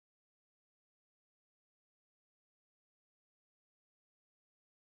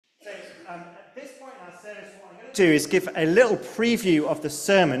At this point in our service, what I'm going to do is give a little preview of the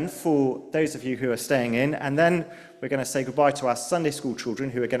sermon for those of you who are staying in, and then we're going to say goodbye to our Sunday school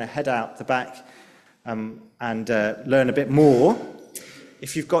children who are going to head out the back and learn a bit more.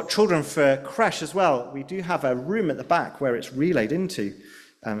 If you've got children for creche as well, we do have a room at the back where it's relayed into,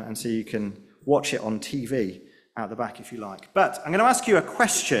 and so you can watch it on TV out the back if you like. But I'm going to ask you a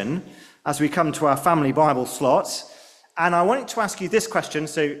question as we come to our family Bible slot. And I wanted to ask you this question.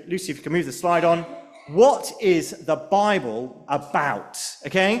 So, Lucy, if you can move the slide on. What is the Bible about?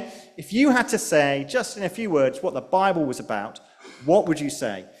 Okay? If you had to say, just in a few words, what the Bible was about, what would you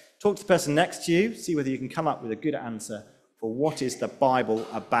say? Talk to the person next to you, see whether you can come up with a good answer for what is the Bible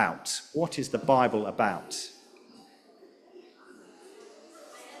about. What is the Bible about?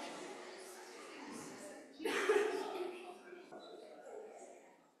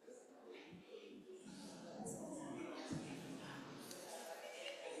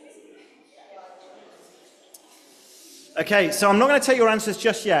 Okay, so I'm not going to take your answers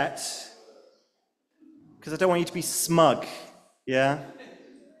just yet, because I don't want you to be smug, yeah?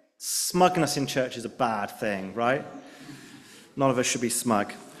 Smugness in church is a bad thing, right? None of us should be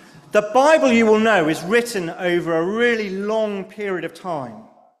smug. The Bible, you will know, is written over a really long period of time,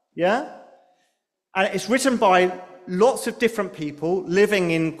 yeah? And it's written by lots of different people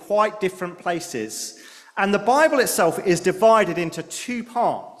living in quite different places. And the Bible itself is divided into two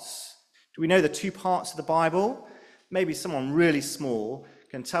parts. Do we know the two parts of the Bible? Maybe someone really small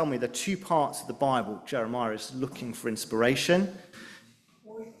can tell me the two parts of the Bible. Jeremiah is looking for inspiration.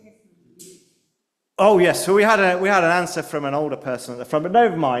 Oh, yes, so we had an answer from an older person at the front, but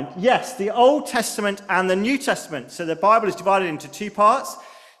never mind. Yes, the Old Testament and the New Testament. So the Bible is divided into two parts,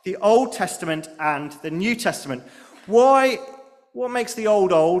 the Old Testament and the New Testament. Why? What makes the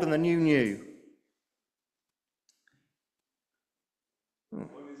old old and the new new?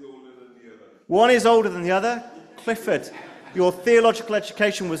 One is older than the other. Clifford, your theological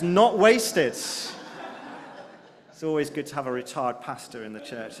education was not wasted. It's always good to have a retired pastor in the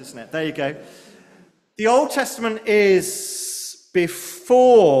church, isn't it? There you go. The Old Testament is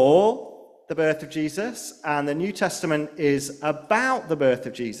before the birth of Jesus, and the New Testament is about the birth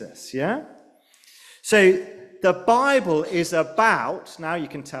of Jesus, yeah? So the Bible is about, now you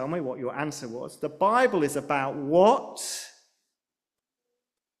can tell me what your answer was, the Bible is about what?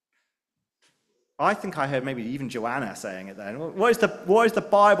 I think I heard maybe even Joanna saying it then. What is the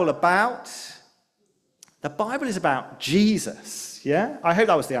Bible about? The Bible is about Jesus, yeah? I hope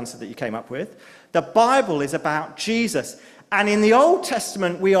that was the answer that you came up with. The Bible is about Jesus. And in the Old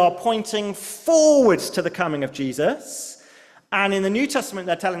Testament, we are pointing forwards to the coming of Jesus. And in the New Testament,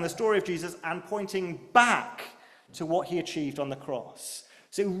 they're telling the story of Jesus and pointing back to what he achieved on the cross.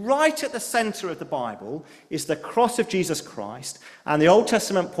 So right at the center of the Bible is the cross of Jesus Christ, and the Old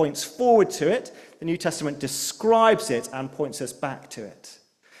Testament points forward to it, the New Testament describes it and points us back to it.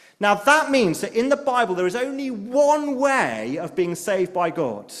 Now that means that in the Bible there is only one way of being saved by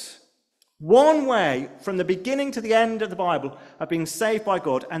God. One way from the beginning to the end of the Bible of being saved by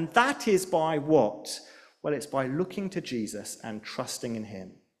God, and that is by what? Well, it's by looking to Jesus and trusting in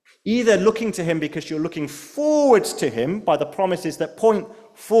him. Either looking to him because you're looking forwards to him by the promises that point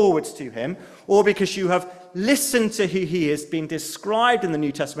forwards to him, or because you have listened to who he is being described in the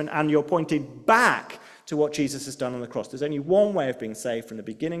New Testament and you're pointed back to what Jesus has done on the cross. There's only one way of being saved from the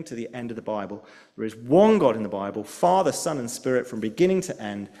beginning to the end of the Bible. There is one God in the Bible, Father, Son, and Spirit from beginning to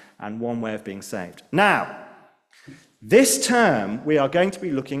end, and one way of being saved. Now, this term we are going to be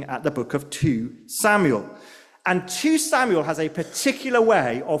looking at the book of 2 Samuel. And 2 Samuel has a particular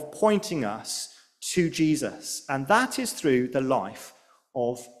way of pointing us to Jesus, and that is through the life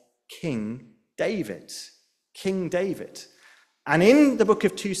of King David. King David. And in the book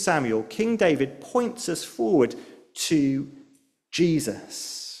of 2 Samuel, King David points us forward to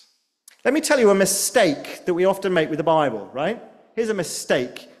Jesus. Let me tell you a mistake that we often make with the Bible, right? Here's a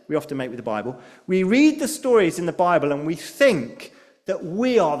mistake we often make with the Bible. We read the stories in the Bible and we think that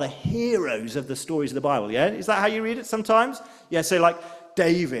we are the heroes of the stories of the Bible, yeah? Is that how you read it sometimes? Yeah, so like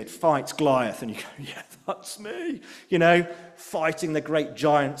David fights Goliath, and you go, yeah, that's me. You know, fighting the great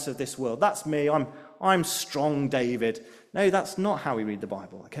giants of this world. That's me. I'm strong, David. No, that's not how we read the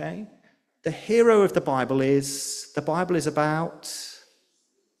Bible, okay? The hero of the Bible is about...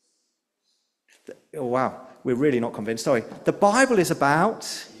 Oh, wow, we're really not convinced, sorry. The Bible is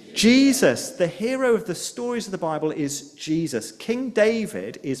about Jesus. The hero of the stories of the Bible is Jesus. King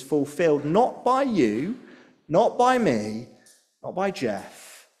David is fulfilled not by you, not by me, not by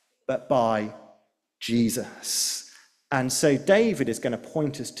Jeff, but by Jesus. And so David is going to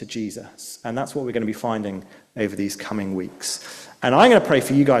point us to Jesus, and that's what we're going to be finding over these coming weeks. And I'm going to pray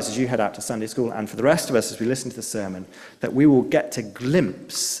for you guys as you head out to Sunday school, and for the rest of us as we listen to the sermon, that we will get to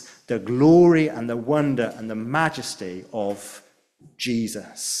glimpse the glory and the wonder and the majesty of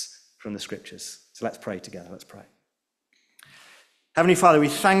Jesus from the scriptures. So let's pray together. Let's pray. Heavenly Father, we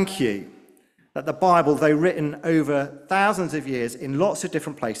thank you that the Bible, though written over thousands of years in lots of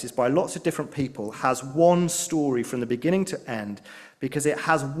different places by lots of different people, has one story from the beginning to end because it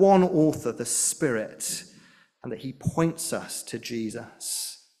has one author, the Spirit, and that he points us to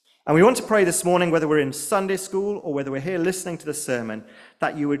Jesus. And we want to pray this morning, whether we're in Sunday school or whether we're here listening to the sermon,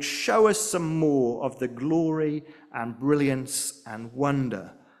 that you would show us some more of the glory and brilliance and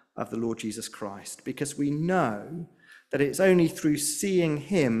wonder of the Lord Jesus Christ, because we know that it's only through seeing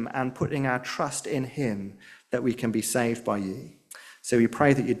him and putting our trust in him that we can be saved by you. So we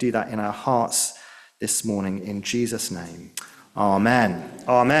pray that you do that in our hearts this morning, in Jesus' name. Amen.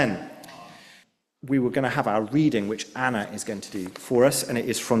 Amen. We were going to have our reading, which Anna is going to do for us, and it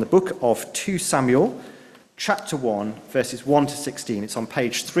is from the book of 2 Samuel, chapter 1, verses 1 to 16. It's on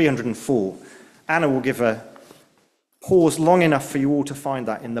page 304. Anna will give a pause long enough for you all to find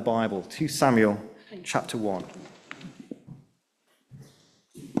that in the Bible. 2 Samuel, chapter 1.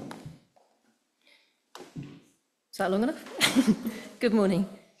 Is that long enough? Good morning.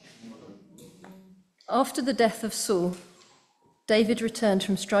 After the death of Saul, David returned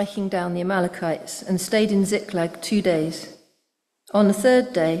from striking down the Amalekites and stayed in Ziklag 2 days. On the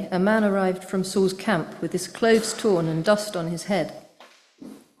third day, a man arrived from Saul's camp with his clothes torn and dust on his head.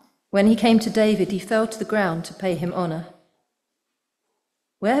 When he came to David, he fell to the ground to pay him honor.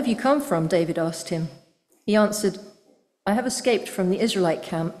 "Where have you come from?" David asked him. He answered, "I have escaped from the Israelite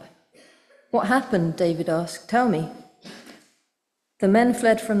camp." "What happened?" David asked. "Tell me." "The men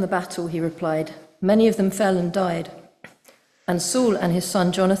fled from the battle," he replied. "Many of them fell and died, and Saul and his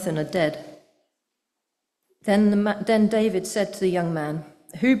son Jonathan are dead." Then David said to the young man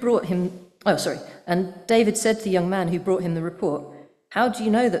who brought him, and David said to the young man who brought him the report, "How do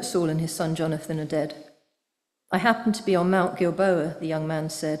you know that Saul and his son Jonathan are dead?" "I happened to be on Mount Gilboa," the young man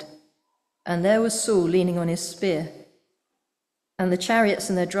said, "and there was Saul leaning on his spear, and the chariots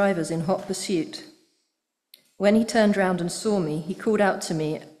and their drivers in hot pursuit. When he turned round and saw me, he called out to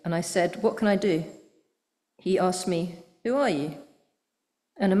me, and I said, 'What can I do?' He asked me, 'Who are you?'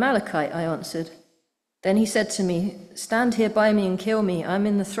 'An Amalekite,' I answered. Then he said to me, 'Stand here by me and kill me. I'm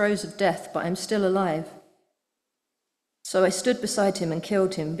in the throes of death, but I'm still alive.' So I stood beside him and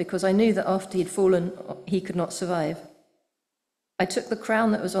killed him, because I knew that after he'd fallen, he could not survive. I took the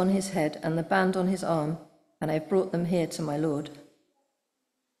crown that was on his head and the band on his arm, and I have brought them here to my Lord."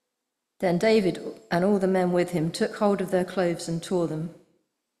 Then David and all the men with him took hold of their clothes and tore them.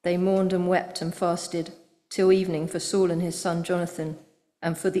 They mourned and wept and fasted till evening for Saul and his son Jonathan,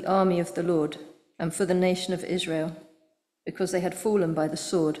 and for the army of the Lord, and for the nation of Israel, because they had fallen by the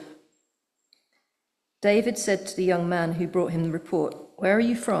sword. David said to the young man who brought him the report, "Where are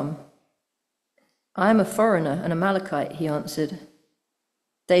you from?" "I am a foreigner, an Amalekite," he answered.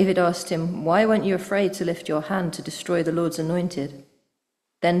 David asked him, "Why weren't you afraid to lift your hand to destroy the Lord's anointed?"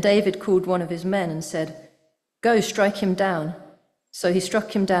 Then David called one of his men and said, "Go, strike him down." So he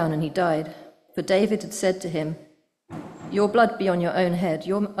struck him down and he died. For David had said to him, "Your blood be on your own head.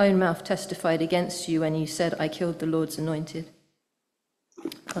 Your own mouth testified against you when you said, 'I killed the Lord's anointed.'"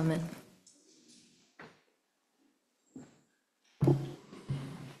 Amen.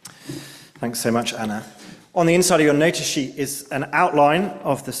 Thanks so much, Anna. On the inside of your notice sheet is an outline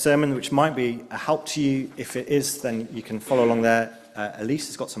of the sermon, which might be a help to you. If it is, then you can follow along there. Elise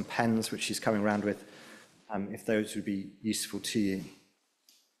has got some pens, which she's coming around with, if those would be useful to you.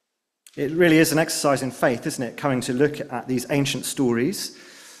 It really is an exercise in faith, isn't it? Coming to look at these ancient stories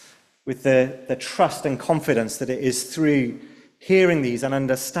with the trust and confidence that it is through hearing these and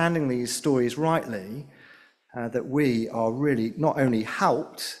understanding these stories rightly that we are really not only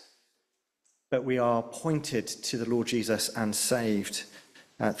helped, but we are pointed to the Lord Jesus and saved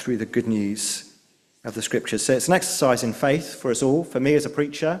through the good news of the scriptures. So it's an exercise in faith for us all, for me as a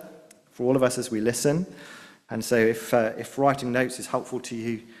preacher, for all of us as we listen. And so if writing notes is helpful to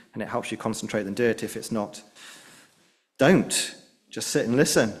you and it helps you concentrate, then do it. If it's not, don't. Just sit and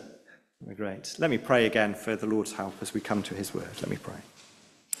listen. Great. Let me pray again for the Lord's help as we come to his word. Let me pray.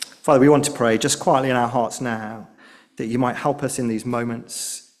 Father, we want to pray just quietly in our hearts now that you might help us in these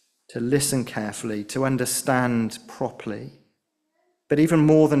moments to listen carefully, to understand properly. But even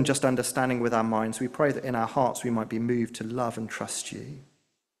more than just understanding with our minds, we pray that in our hearts we might be moved to love and trust you.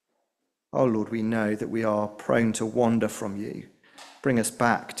 Oh Lord, we know that we are prone to wander from you, bring us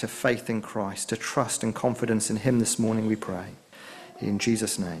back to faith in Christ, to trust and confidence in him this morning, we pray. In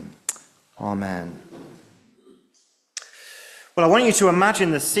Jesus' name, amen. Well, I want you to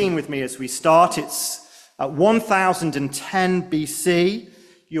imagine the scene with me as we start. It's at 1010 BC.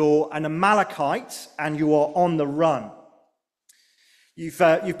 You're an Amalekite and you are on the run. You've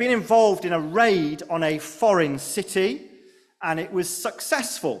been involved in a raid on a foreign city, and it was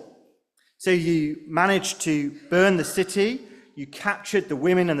successful. So you managed to burn the city, you captured the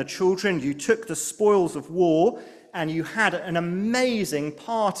women and the children, you took the spoils of war, and you had an amazing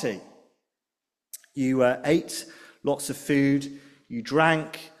party. You ate lots of food, you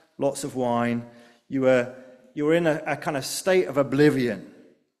drank lots of wine, you were in a kind of state of oblivion.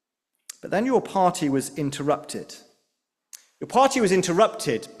 But then your party was interrupted. Your party was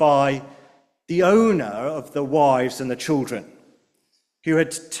interrupted by the owner of the wives and the children, who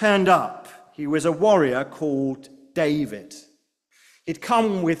had turned up. He was a warrior called David. He'd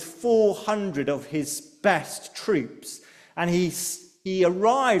come with 400 of his best troops, and he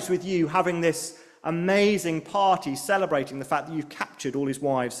arrives with you having this amazing party celebrating the fact that you've captured all his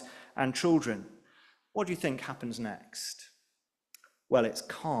wives and children. What do you think happens next? Well, it's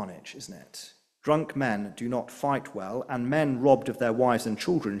carnage, isn't it? Drunk men do not fight well, and men robbed of their wives and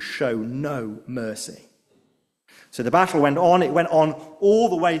children show no mercy. So the battle went on. It went on all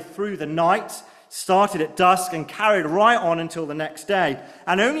the way through the night, started at dusk and carried right on until the next day.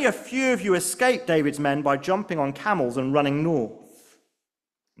 And only a few of you escaped David's men by jumping on camels and running north.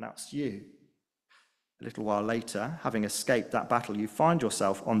 And that's you. A little while later, having escaped that battle, you find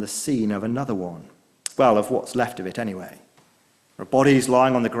yourself on the scene of another one. Well, of what's left of it anyway. There are bodies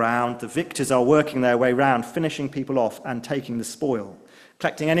lying on the ground. The victors are working their way round, finishing people off and taking the spoil,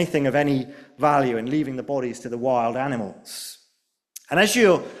 collecting anything of any value and leaving the bodies to the wild animals. And as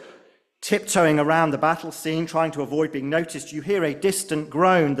you're tiptoeing around the battle scene, trying to avoid being noticed, you hear a distant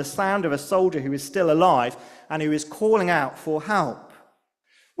groan, the sound of a soldier who is still alive and who is calling out for help.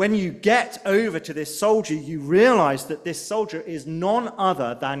 When you get over to this soldier, you realize that this soldier is none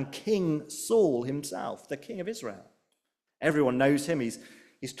other than King Saul himself, the king of Israel. Everyone knows him.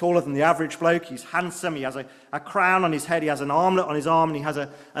 He's taller than the average bloke. He's handsome. He has a crown on his head. He has an armlet on his arm, and he has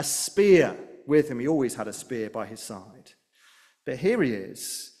a spear with him. He always had a spear by his side. But here he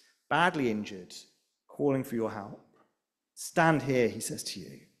is, badly injured, calling for your help. Stand here, he says to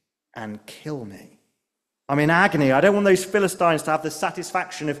you, and kill me. I'm in agony. I don't want those Philistines to have the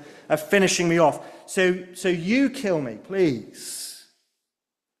satisfaction of finishing me off. So you kill me, please.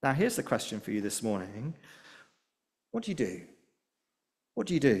 Now, here's the question for you this morning. What do you do? What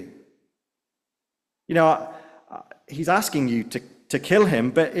do you do? You know, he's asking you to kill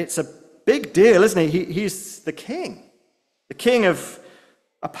him, but it's a big deal, isn't he? He's the king of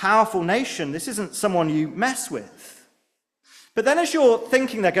a powerful nation. This isn't someone you mess with. But then as you're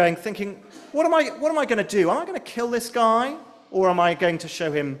thinking, what am I going to do? Am I going to kill this guy, or am I going to show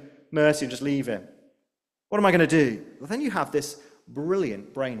him mercy and just leave him? What am I going to do? Well, then you have this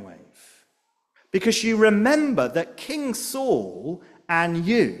brilliant brainwave. Because you remember that King Saul and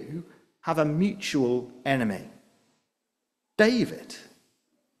you have a mutual enemy. David.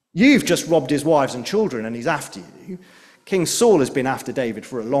 You've just robbed his wives and children and he's after you. King Saul has been after David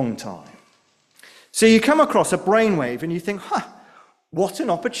for a long time. So you come across a brainwave and you think, what an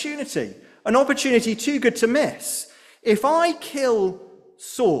opportunity. An opportunity too good to miss. If I kill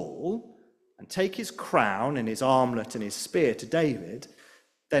Saul and take his crown and his armlet and his spear to David,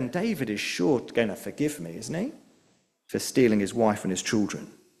 then David is sure going to forgive me, isn't he? For stealing his wife and his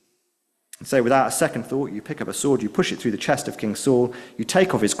children. And so without a second thought, you pick up a sword, you push it through the chest of King Saul, you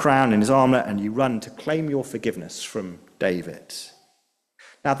take off his crown and his armor, and you run to claim your forgiveness from David.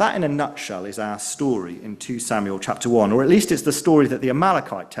 Now that in a nutshell is our story in 2 Samuel chapter 1, or at least it's the story that the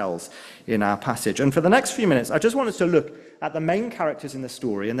Amalekite tells in our passage. And for the next few minutes, I just want us to look at the main characters in the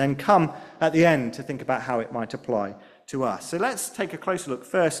story and then come at the end to think about how it might apply to us. So let's take a closer look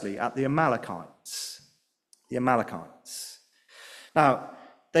firstly at the Amalekites. The Amalekites. Now,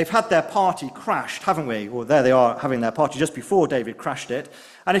 they've had their party crashed, haven't we? Or there they are having their party just before David crashed it.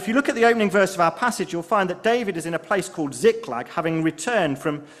 And if you look at the opening verse of our passage, you'll find that David is in a place called Ziklag, having returned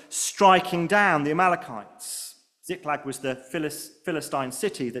from striking down the Amalekites. Ziklag was the Philistine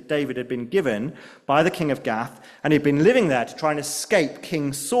city that David had been given by the king of Gath, and he'd been living there to try and escape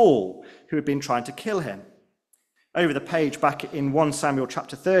King Saul, who had been trying to kill him. Over the page back in 1 Samuel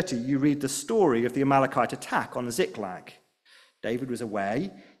chapter 30, you read the story of the Amalekite attack on Ziklag. David was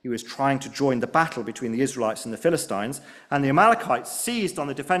away. He was trying to join the battle between the Israelites and the Philistines, and the Amalekites seized on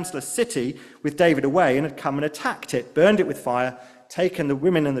the defenseless city with David away and had come and attacked it, burned it with fire, taken the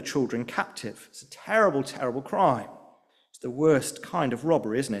women and the children captive. It's a terrible, terrible crime. It's the worst kind of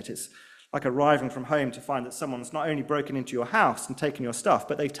robbery, isn't it? It's like arriving from home to find that someone's not only broken into your house and taken your stuff,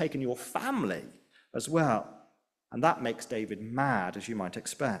 but they've taken your family as well. And that makes David mad, as you might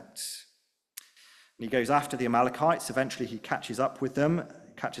expect. And he goes after the Amalekites. Eventually he catches up with them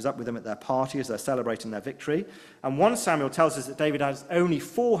at their party as they're celebrating their victory. And 1 Samuel tells us that David has only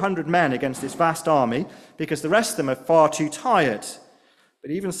 400 men against this vast army because the rest of them are far too tired.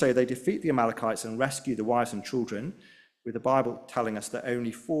 But even so, they defeat the Amalekites and rescue the wives and children, with the Bible telling us that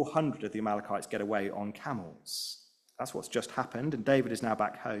only 400 of the Amalekites get away on camels. That's what's just happened, and David is now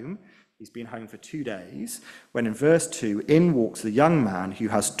back home. He's been home for 2 days, when in verse 2, in walks the young man who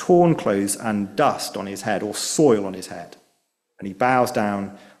has torn clothes and dust on his head, or soil on his head. And he bows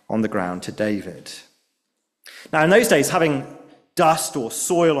down on the ground to David. Now, in those days, having dust or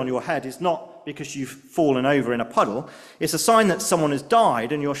soil on your head is not because you've fallen over in a puddle. It's a sign that someone has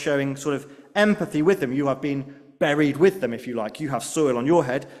died, and you're showing sort of empathy with them. You have been buried with them, if you like. You have soil on your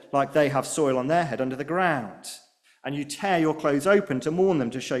head like they have soil on their head under the ground. And you tear your clothes open to mourn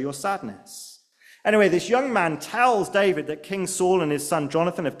them, to show your sadness. Anyway, this young man tells David that King Saul and his son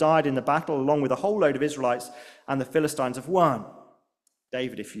Jonathan have died in the battle, along with a whole load of Israelites, and the Philistines have won.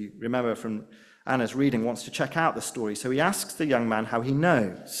 David, if you remember from Anna's reading, wants to check out the story. So he asks the young man how he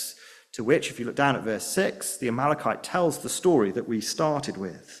knows. To which, if you look down at verse 6, the Amalekite tells the story that we started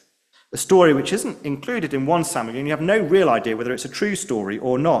with. A story which isn't included in 1 Samuel, and you have no real idea whether it's a true story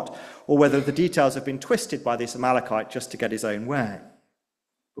or not, or whether the details have been twisted by this Amalekite just to get his own way.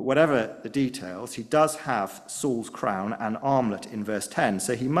 But whatever the details, he does have Saul's crown and armlet in verse 10,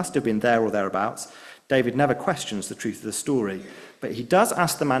 so he must have been there or thereabouts. David never questions the truth of the story, but he does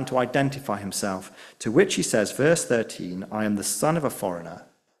ask the man to identify himself, to which he says, verse 13, I am the son of a foreigner,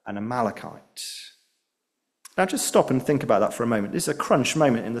 an Amalekite. Now just stop and think about that for a moment. This is a crunch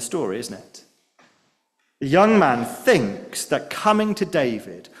moment in the story, isn't it? The young man thinks that coming to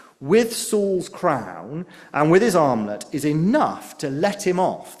David with Saul's crown and with his armlet is enough to let him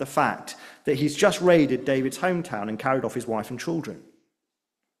off the fact that he's just raided David's hometown and carried off his wife and children.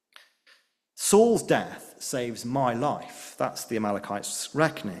 Saul's death saves my life. That's the Amalekites'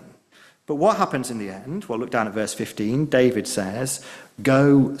 reckoning. But what happens in the end? Well, look down at verse 15. David says,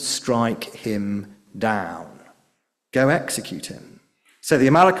 go strike him down. Go execute him. So the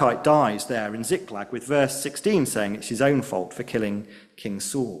Amalekite dies there in Ziklag, with verse 16 saying it's his own fault for killing King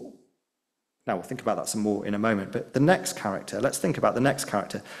Saul. Now, we'll think about that some more in a moment. But the next character, let's think about the next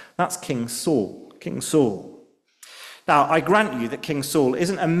character. That's King Saul. King Saul. Now, I grant you that King Saul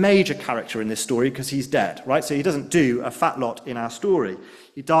isn't a major character in this story because he's dead, right? So he doesn't do a fat lot in our story.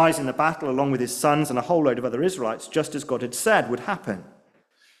 He dies in the battle along with his sons and a whole load of other Israelites, just as God had said would happen.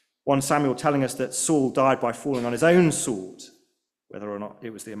 1 Samuel telling us that Saul died by falling on his own sword. Whether or not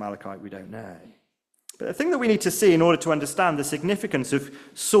it was the Amalekite, we don't know. But the thing that we need to see in order to understand the significance of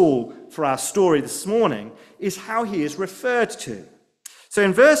Saul for our story this morning is how he is referred to. So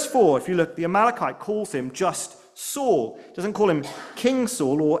in verse 4, if you look, the Amalekite calls him just Saul. He doesn't call him King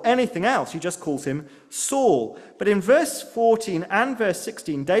Saul or anything else. He just calls him Saul. But in verse 14 and verse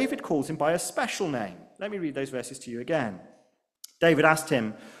 16, David calls him by a special name. Let me read those verses to you again. David asked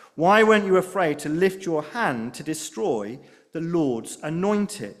him, why weren't you afraid to lift your hand to destroy the Lord's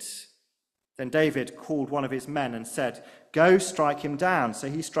anointed? Then David called one of his men and said, go strike him down. So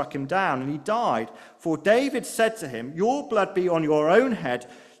he struck him down and he died. For David said to him, your blood be on your own head.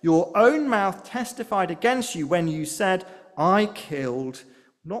 Your own mouth testified against you when you said, I killed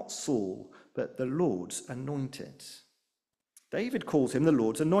not Saul, but the Lord's anointed. David calls him the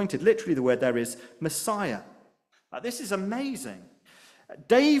Lord's anointed. Literally the word there is Messiah. Now, this is amazing.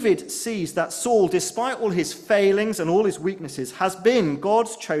 David sees that Saul, despite all his failings and all his weaknesses, has been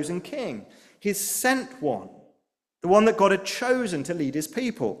God's chosen king, his sent one, the one that God had chosen to lead his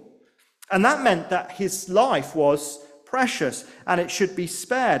people. And that meant that his life was precious and it should be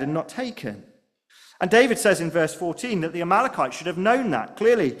spared and not taken. And David says in verse 14 that the Amalekites should have known that.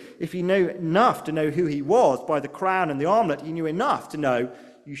 Clearly, if he knew enough to know who he was by the crown and the armlet, he knew enough to know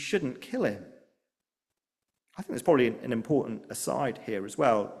you shouldn't kill him. I think there's probably an important aside here as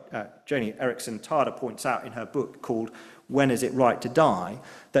well. Joni Eareckson-Tada points out in her book called When Is It Right to Die,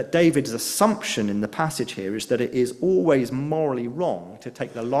 that David's assumption in the passage here is that it is always morally wrong to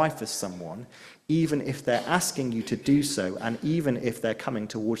take the life of someone, even if they're asking you to do so, and even if they're coming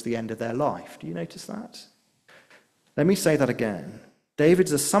towards the end of their life. Do you notice that? Let me say that again.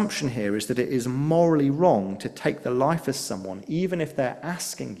 David's assumption here is that it is morally wrong to take the life of someone, even if they're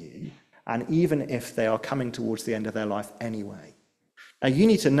asking you, and even if they are coming towards the end of their life anyway. Now, you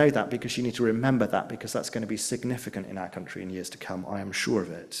need to know that because you need to remember that, because that's going to be significant in our country in years to come. I am sure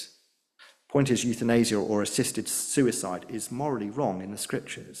of it. Point is, euthanasia or assisted suicide is morally wrong in the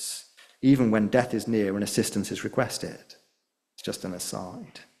scriptures, even when death is near and assistance is requested. It's just an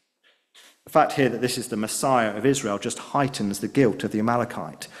aside. The fact here that this is the Messiah of Israel just heightens the guilt of the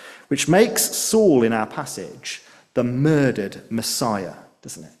Amalekite, which makes Saul in our passage the murdered Messiah,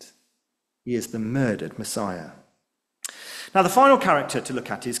 doesn't it? He is the murdered Messiah. Now, the final character to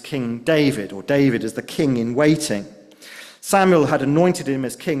look at is King David, or David as the king in waiting. Samuel had anointed him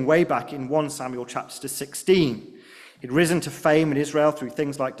as king way back in 1 Samuel chapter 16. He'd risen to fame in Israel through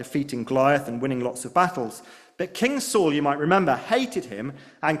things like defeating Goliath and winning lots of battles. But King Saul, you might remember, hated him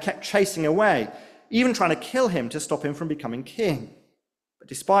and kept chasing away, even trying to kill him to stop him from becoming king. But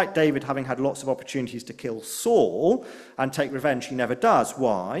despite David having had lots of opportunities to kill Saul and take revenge, he never does.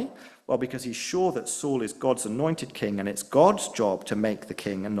 Why? Well, because he's sure that Saul is God's anointed king, and it's God's job to make the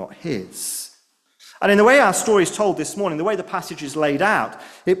king and not his. And in the way our story is told this morning, the way the passage is laid out,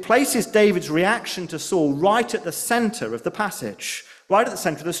 it places David's reaction to Saul right at the center of the passage, right at the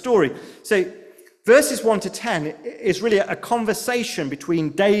center of the story. So verses 1 to 10 is really a conversation between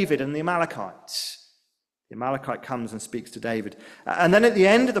David and the Amalekites. The Amalekite comes and speaks to David. And then at the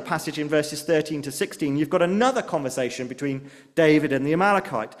end of the passage in verses 13 to 16, you've got another conversation between David and the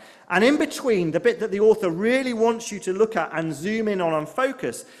Amalekite. And in between, the bit that the author really wants you to look at and zoom in on and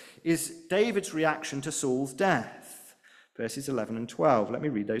focus is David's reaction to Saul's death. Verses 11 and 12. Let me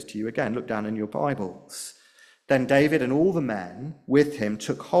read those to you again. Look down in your Bibles. Then David and all the men with him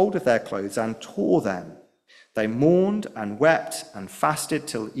took hold of their clothes and tore them. They mourned and wept and fasted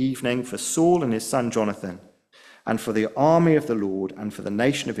till evening for Saul and his son Jonathan, and for the army of the Lord and for the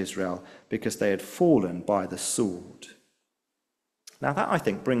nation of Israel, because they had fallen by the sword. Now that, I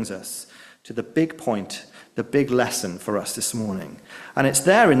think, brings us to the big point, the big lesson for us this morning. And it's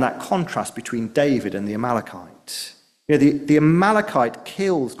there in that contrast between David and the Amalekite. You know, the Amalekite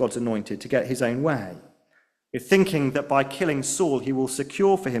kills God's anointed to get his own way. You're thinking that by killing Saul, he will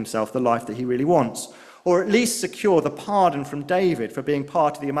secure for himself the life that he really wants, or at least secure the pardon from David for being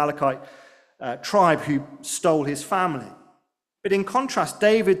part of the Amalekite tribe who stole his family. But in contrast,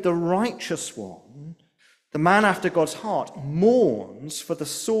 David, the righteous one, the man after God's heart, mourns for the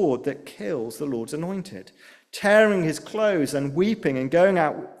sword that kills the Lord's anointed, tearing his clothes and weeping and going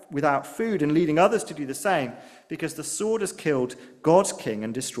out without food and leading others to do the same, because the sword has killed God's king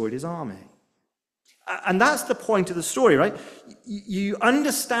and destroyed his army. And that's the point of the story, right? You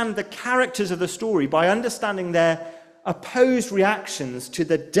understand the characters of the story by understanding their opposed reactions to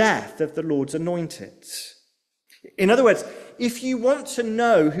the death of the Lord's anointed. In other words, if you want to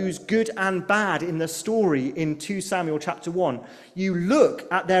know who's good and bad in the story in 2 Samuel chapter 1, you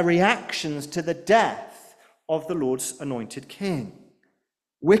look at their reactions to the death of the Lord's anointed king.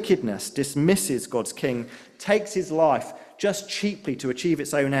 Wickedness dismisses God's king, takes his life just cheaply to achieve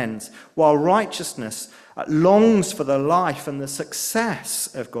its own ends, while righteousness longs for the life and the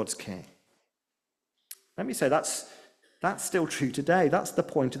success of God's king. Let me say that's still true today. That's the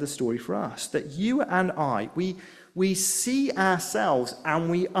point of the story for us, that you and I, we see ourselves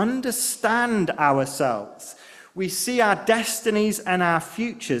and we understand ourselves. We see our destinies and our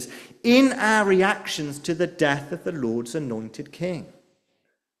futures in our reactions to the death of the Lord's anointed king.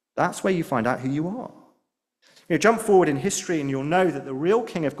 That's where you find out who you are. You know, jump forward in history and you'll know that the real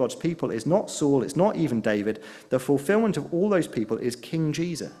king of God's people is not Saul, it's not even David. The fulfillment of all those people is King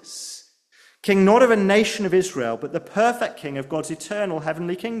Jesus. King not of a nation of Israel, but the perfect king of God's eternal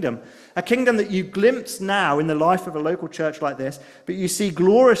heavenly kingdom. A kingdom that you glimpse now in the life of a local church like this, but you see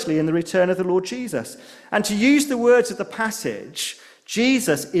gloriously in the return of the Lord Jesus. And to use the words of the passage,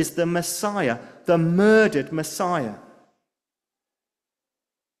 Jesus is the Messiah, the murdered Messiah.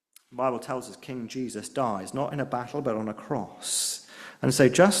 The Bible tells us King Jesus dies, not in a battle, but on a cross. And so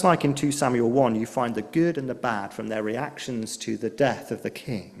just like in 2 Samuel 1, you find the good and the bad from their reactions to the death of the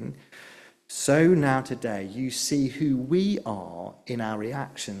king, so now today you see who we are in our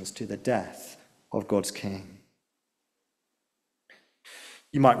reactions to the death of God's king.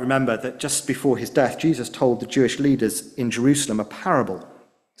 You might remember that just before his death, Jesus told the Jewish leaders in Jerusalem a parable.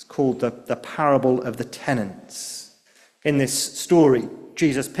 It's called the parable of the tenants. In this story,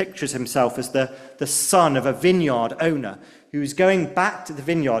 Jesus pictures himself as the son of a vineyard owner who's going back to the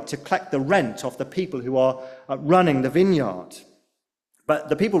vineyard to collect the rent off the people who are running the vineyard. But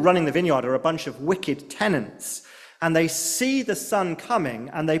the people running the vineyard are a bunch of wicked tenants, and they see the son coming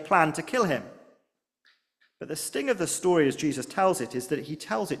and they plan to kill him. But the sting of the story, as Jesus tells it, is that he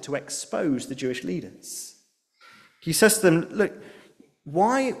tells it to expose the Jewish leaders. He says to them, look,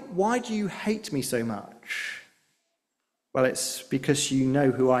 why do you hate me so much? Well, it's because you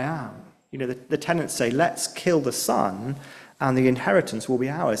know who I am. You know, the tenants say, let's kill the son and the inheritance will be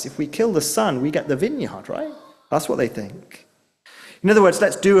ours. If we kill the son, we get the vineyard, right? That's what they think. In other words,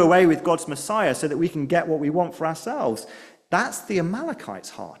 let's do away with God's Messiah so that we can get what we want for ourselves. That's the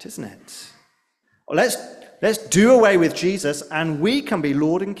Amalekite's heart, isn't it? Let's do away with Jesus and we can be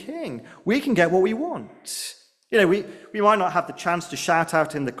Lord and King. We can get what we want. We might not have the chance to shout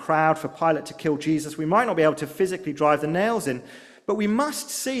out in the crowd for Pilate to kill Jesus. We might not be able to physically drive the nails in. But we must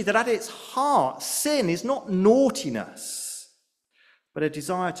see that at its heart, sin is not naughtiness, but a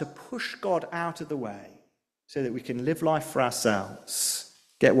desire to push God out of the way so that we can live life for ourselves,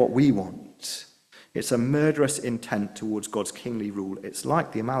 get what we want. It's a murderous intent towards God's kingly rule. It's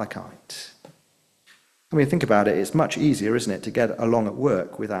like the Amalekite. I mean, think about it. It's much easier, isn't it, to get along at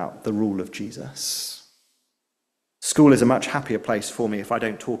work without the rule of Jesus. School is a much happier place for me if I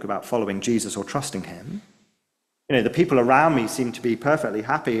don't talk about following Jesus or trusting him. The people around me seem to be perfectly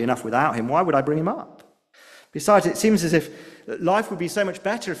happy enough without him. Why would I bring him up? Besides, it seems as if life would be so much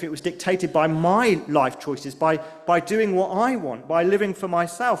better if it was dictated by my life choices, by doing what I want, by living for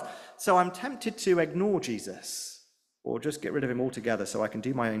myself. So I'm tempted to ignore Jesus or just get rid of him altogether so I can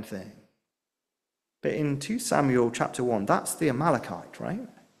do my own thing. But in 2 Samuel chapter 1, that's the Amalekite, right?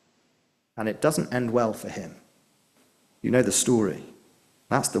 And it doesn't end well for him. You know the story.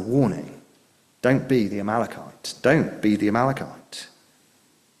 That's the warning. Don't be the Amalekite. Don't be the Amalekite.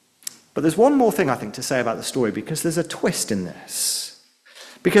 But there's one more thing I think to say about the story, because there's a twist in this.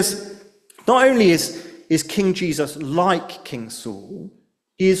 Because not only is King Jesus like King Saul,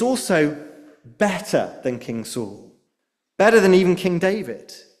 he is also better than King Saul. Better than even King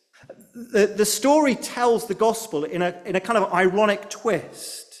David. The story tells the gospel in a kind of ironic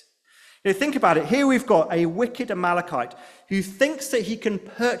twist. Think about it. Here we've got a wicked Amalekite who thinks that he can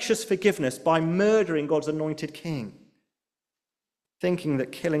purchase forgiveness by murdering God's anointed king, thinking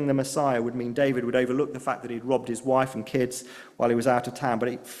that killing the Messiah would mean David would overlook the fact that he'd robbed his wife and kids while he was out of town, but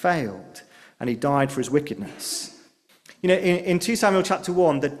it failed, and he died for his wickedness. In 2 Samuel chapter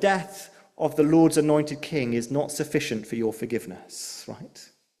 1, the death of the Lord's anointed king is not sufficient for your forgiveness, right?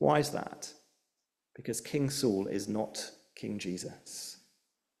 Why is that? Because King Saul is not King Jesus.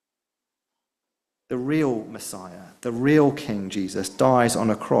 The real Messiah, the real King Jesus, dies on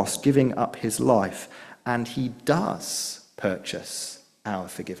a cross, giving up his life, and he does purchase our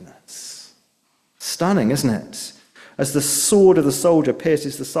forgiveness. Stunning, isn't it? As the sword of the soldier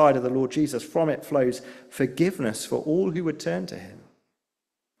pierces the side of the Lord Jesus, from it flows forgiveness for all who would turn to him.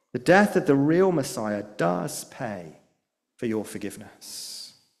 The death of the real Messiah does pay for your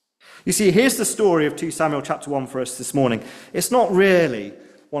forgiveness. You see, here's the story of 2 Samuel chapter 1 for us this morning. It's not really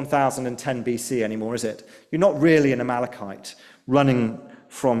 1010 BC anymore, is it? You're not really an Amalekite running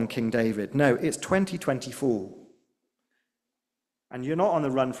from King David. No, it's 2024. And you're not on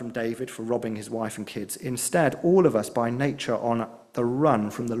the run from David for robbing his wife and kids. Instead, all of us by nature are on the run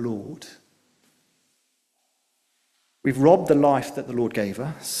from the Lord. We've robbed the life that the Lord gave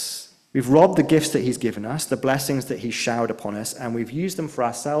us. We've robbed the gifts that he's given us, the blessings that he's showered upon us, and we've used them for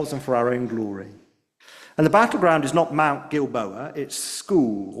ourselves and for our own glory. And the battleground is not Mount Gilboa, it's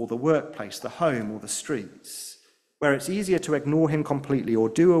school or the workplace, the home or the streets, where it's easier to ignore him completely or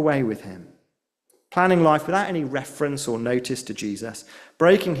do away with him. Planning life without any reference or notice to Jesus,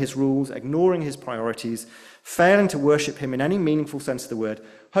 breaking his rules, ignoring his priorities, failing to worship him in any meaningful sense of the word,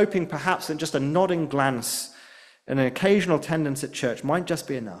 hoping perhaps that just a nodding glance and an occasional attendance at church might just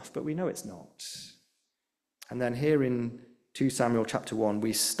be enough, but we know it's not. And then here in 2 Samuel chapter 1,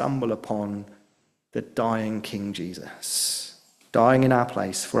 we stumble upon the dying King Jesus, dying in our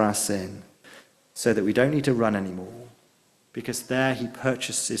place for our sin, so that we don't need to run anymore, because there he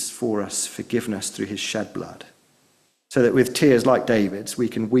purchases for us forgiveness through his shed blood, so that with tears like David's, we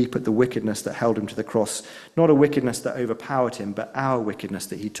can weep at the wickedness that held him to the cross, not a wickedness that overpowered him, but our wickedness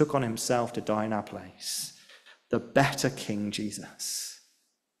that he took on himself to die in our place. The better King Jesus,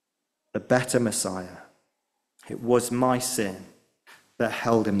 the better Messiah. It was my sin that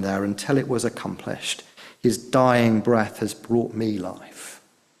held him there until it was accomplished. His dying breath has brought me life.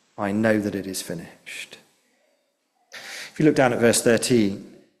 I know that it is finished. If you look down at verse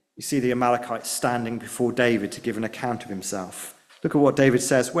 13, you see the Amalekite standing before David to give an account of himself. Look at what David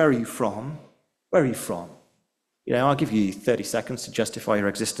says. Where are you from? Where are you from? I'll give you 30 seconds to justify your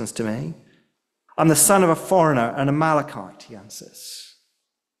existence to me. I'm the son of a foreigner, an Amalekite, he answers.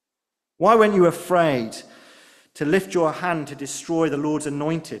 Why weren't you afraid to lift your hand to destroy the Lord's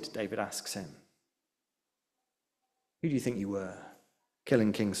anointed? David asks him. Who do you think you were?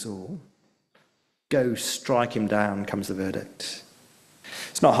 Killing King Saul? Go strike him down, comes the verdict.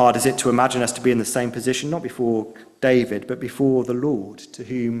 It's not hard, is it, to imagine us to be in the same position, not before David, but before the Lord, to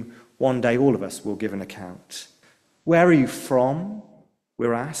whom one day all of us will give an account. Where are you from?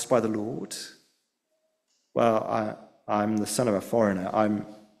 We're asked by the Lord. Well, I'm the son of a foreigner.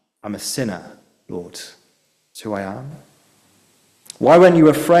 I'm a sinner, Lord. That's who I am. Why weren't you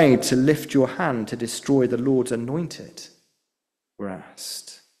afraid to lift your hand to destroy the Lord's anointed? We're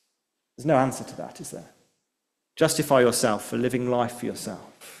asked. There's no answer to that, is there? Justify yourself for living life for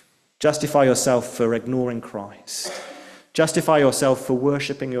yourself. Justify yourself for ignoring Christ. Justify yourself for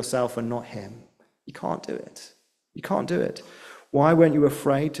worshipping yourself and not him. You can't do it. You can't do it. Why weren't you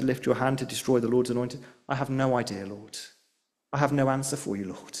afraid to lift your hand to destroy the Lord's anointed? I have no idea, Lord. I have no answer for you,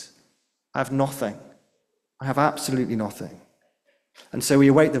 Lord. I have nothing. I have absolutely nothing. And so we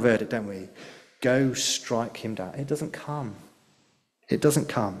await the verdict, don't we? Go strike him down. It doesn't come. It doesn't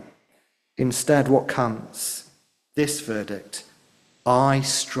come. Instead, what comes? This verdict. I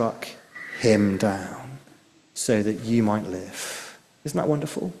struck him down so that you might live. Isn't that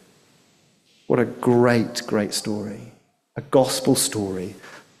wonderful? What a great, great story. A gospel story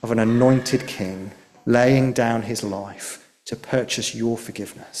of an anointed king laying down his life to purchase your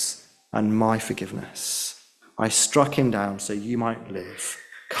forgiveness and my forgiveness. I struck him down so you might live.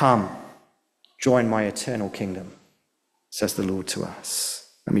 Come, join my eternal kingdom, says the Lord to us.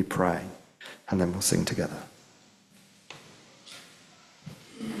 Let me pray, and then we'll sing together.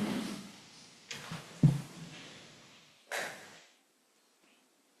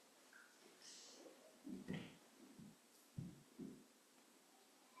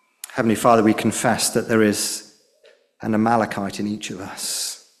 Heavenly Father, we confess that there is an Amalekite in each of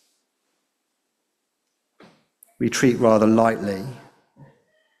us. We treat rather lightly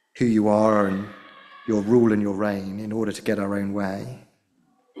who you are and your rule and your reign in order to get our own way.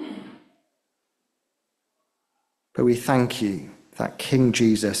 But we thank you that King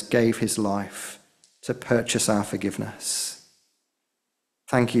Jesus gave his life to purchase our forgiveness.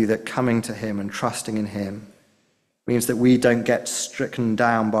 Thank you that coming to him and trusting in him means that we don't get stricken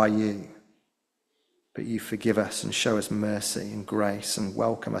down by you, but you forgive us and show us mercy and grace and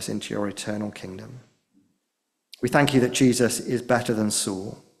welcome us into your eternal kingdom. We thank you that Jesus is better than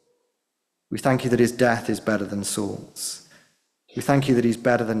Saul. We thank you that his death is better than Saul's. We thank you that he's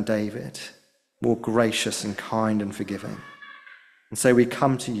better than David, more gracious and kind and forgiving. And so we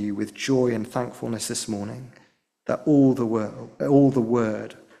come to you with joy and thankfulness this morning that all the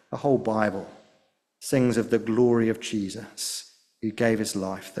word, the whole Bible, sings of the glory of Jesus, who gave his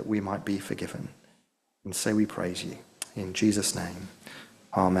life that we might be forgiven. And so we praise you. In Jesus' name,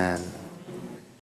 amen.